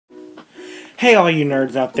Hey all you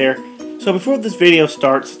nerds out there. So before this video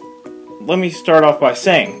starts, let me start off by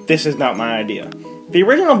saying, this is not my idea. The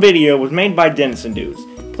original video was made by Denison Dudes.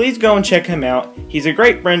 Please go and check him out. He's a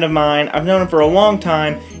great friend of mine, I've known him for a long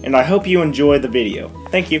time, and I hope you enjoy the video.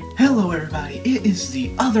 Thank you. Hello everybody, it is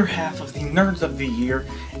the other half of the Nerds of the Year,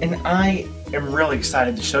 and I am really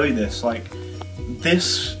excited to show you this.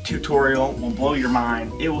 This tutorial will blow your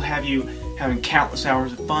mind. It will have you having countless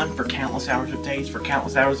hours of fun for countless hours of days, for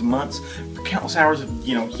countless hours of months, for countless hours of,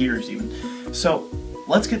 years even. So,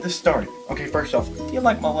 let's get this started. Okay, first off, do you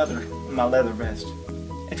like my leather vest?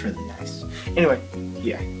 It's really nice. Anyway,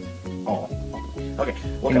 yeah. Oh. Okay.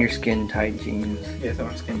 And your skin-tight jeans. Yeah,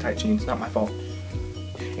 they're skin-tight jeans. Not my fault.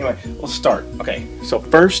 Anyway, let's start. Okay, so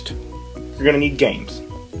first, you're gonna need games.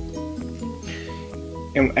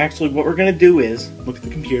 And actually, what we're gonna do is look at the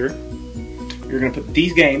computer. You're gonna put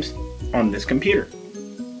these games on this computer.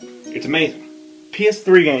 It's amazing.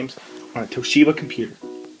 PS3 games on a Toshiba computer.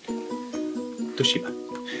 Toshiba.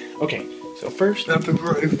 Okay, so first. That's a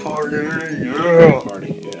great party. Yeah.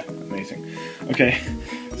 Party. Yeah, amazing. Okay,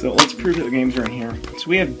 so let's prove that the games are in here. So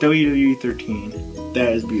we have WWE 13.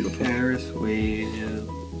 That is beautiful. Ferris wheel.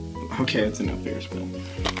 Okay, that's enough Ferris wheel.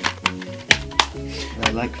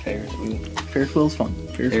 I like Ferris wheel. Ferris wheel's fun.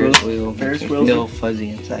 Ferris wheel. Ferris wheels. Feel fuzzy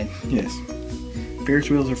inside. Yes. Ferris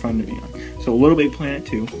wheels are fun to be on. So Little Big Planet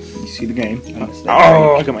 2. You see the game?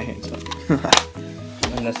 Oh, I got my hands up.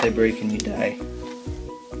 Unless they break and you die.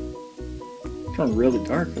 It's gone really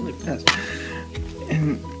dark, really fast.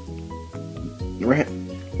 And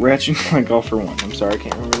Ratchet and Clank All for One. I'm sorry, I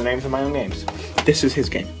can't remember the names of my own games. This is his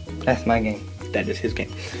game. That's my game. That is his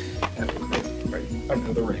game.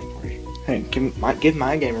 Another rave party. Hey, give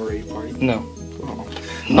my game a rave party. No. Oh.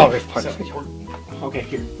 No rave party. Okay,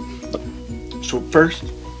 here. So first,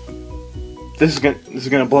 this is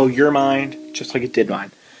gonna blow your mind just like it did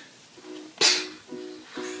mine.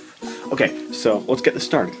 Okay, so let's get this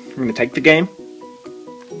started. We're gonna take the game.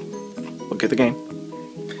 Look at the game.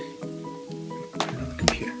 Put it on the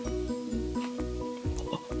computer.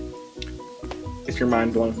 Is your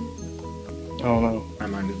mind blown? Oh no. My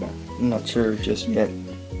mind is blown. I'm not sure just yet.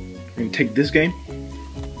 We're gonna take this game. Put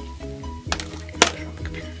it on the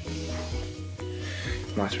computer.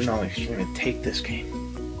 Monster knowledge. We're gonna take this game.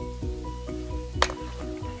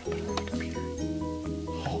 Put it on the computer.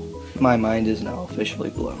 My mind is now officially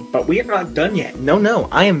blown. But we are not done yet. No,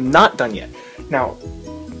 I am not done yet. Now,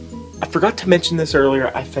 I forgot to mention this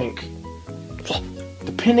earlier, I think.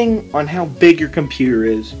 Depending on how big your computer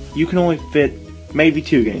is, you can only fit maybe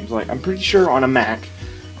 2 games. Like, I'm pretty sure on a Mac,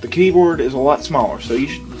 the keyboard is a lot smaller, so you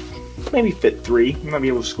should maybe fit 3. You might be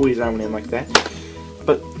able to squeeze that one in like that.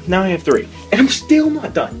 But now I have 3. And I'm still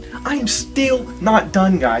not done. I am still not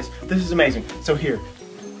done, guys. This is amazing. So here.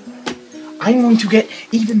 I'm going to get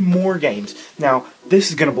even more games. Now, this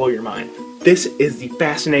is going to blow your mind. This is the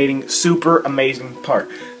fascinating, super amazing part.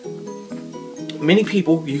 Many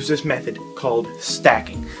people use this method called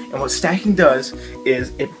stacking. And what stacking does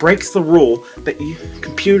is it breaks the rule that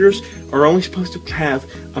computers are only supposed to have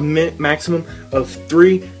a maximum of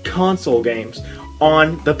 3 console games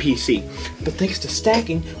on the PC. But thanks to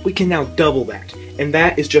stacking, we can now double that. And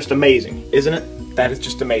that is just amazing, isn't it? That is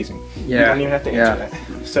just amazing. Yeah. You don't even have to answer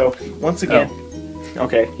that. So, once again,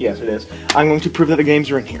 okay, yes it is. I'm going to prove that the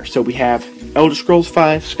games are in here. So we have Elder Scrolls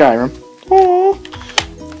V, Skyrim,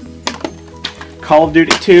 Call of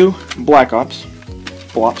Duty 2, Black Ops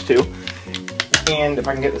 2, and if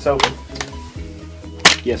I can get this open,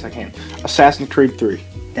 yes I can, Assassin's Creed 3.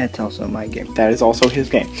 That's also my game. That is also his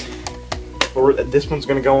game. But this one's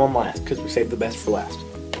going to go on last, because we saved the best for last.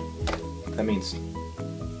 That means...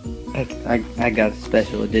 I got a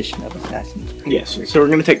special edition of Assassin's Creed. Yes, so we're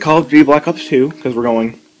going to take Call of Duty Black Ops 2, because we're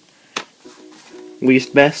going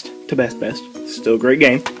least best to best. Still a great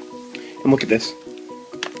game. And look at this.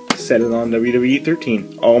 Set it on WWE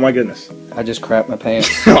 13. Oh my goodness. I just crapped my pants.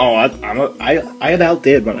 Oh, I about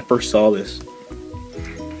did when I first saw this. So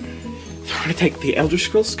we're going to take the Elder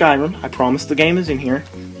Scrolls Skyrim. I promise the game is in here.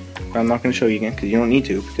 But I'm not going to show you again, because you don't need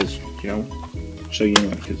to, because, I'll show you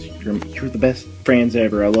anyway, because you're the best friends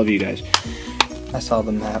ever. I love you guys. I saw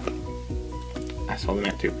the map. I saw the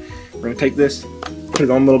map too. We're going to take this, put it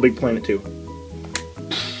on Little Big Planet 2.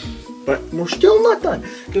 But we're still not done,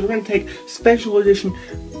 because we're going to take Special Edition,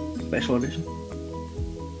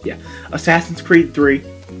 yeah, Assassin's Creed 3,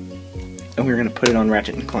 and we're going to put it on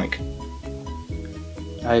Ratchet and Clank.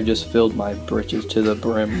 I have just filled my britches to the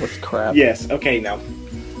brim with crap. Yes, okay, now,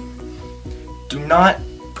 do not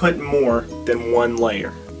put more than 1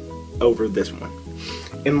 layer over this one.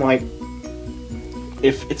 And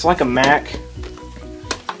if it's like a Mac,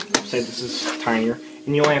 say this is tinier,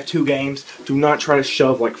 and you only have 2 games, do not try to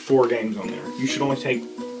shove like 4 games on there. You should only take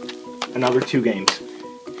another 2 games.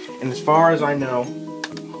 And as far as I know,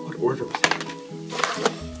 what order was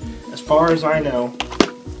that? As far as I know,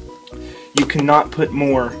 you cannot put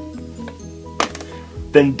more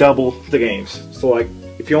than double the games. So like,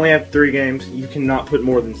 if you only have 3 games, you cannot put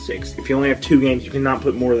more than 6. If you only have 2 games, you cannot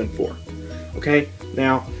put more than 4. Okay?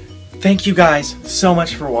 Now, thank you guys so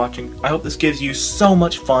much for watching. I hope this gives you so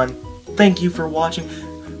much fun. Thank you for watching.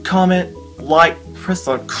 Comment, like, press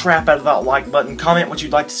the crap out of that like button. Comment what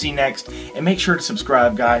you'd like to see next. And make sure to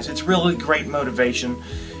subscribe, guys. It's really great motivation.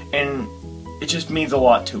 And it just means a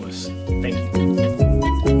lot to us. Thank you.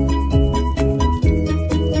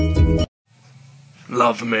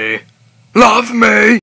 Love me. Love me!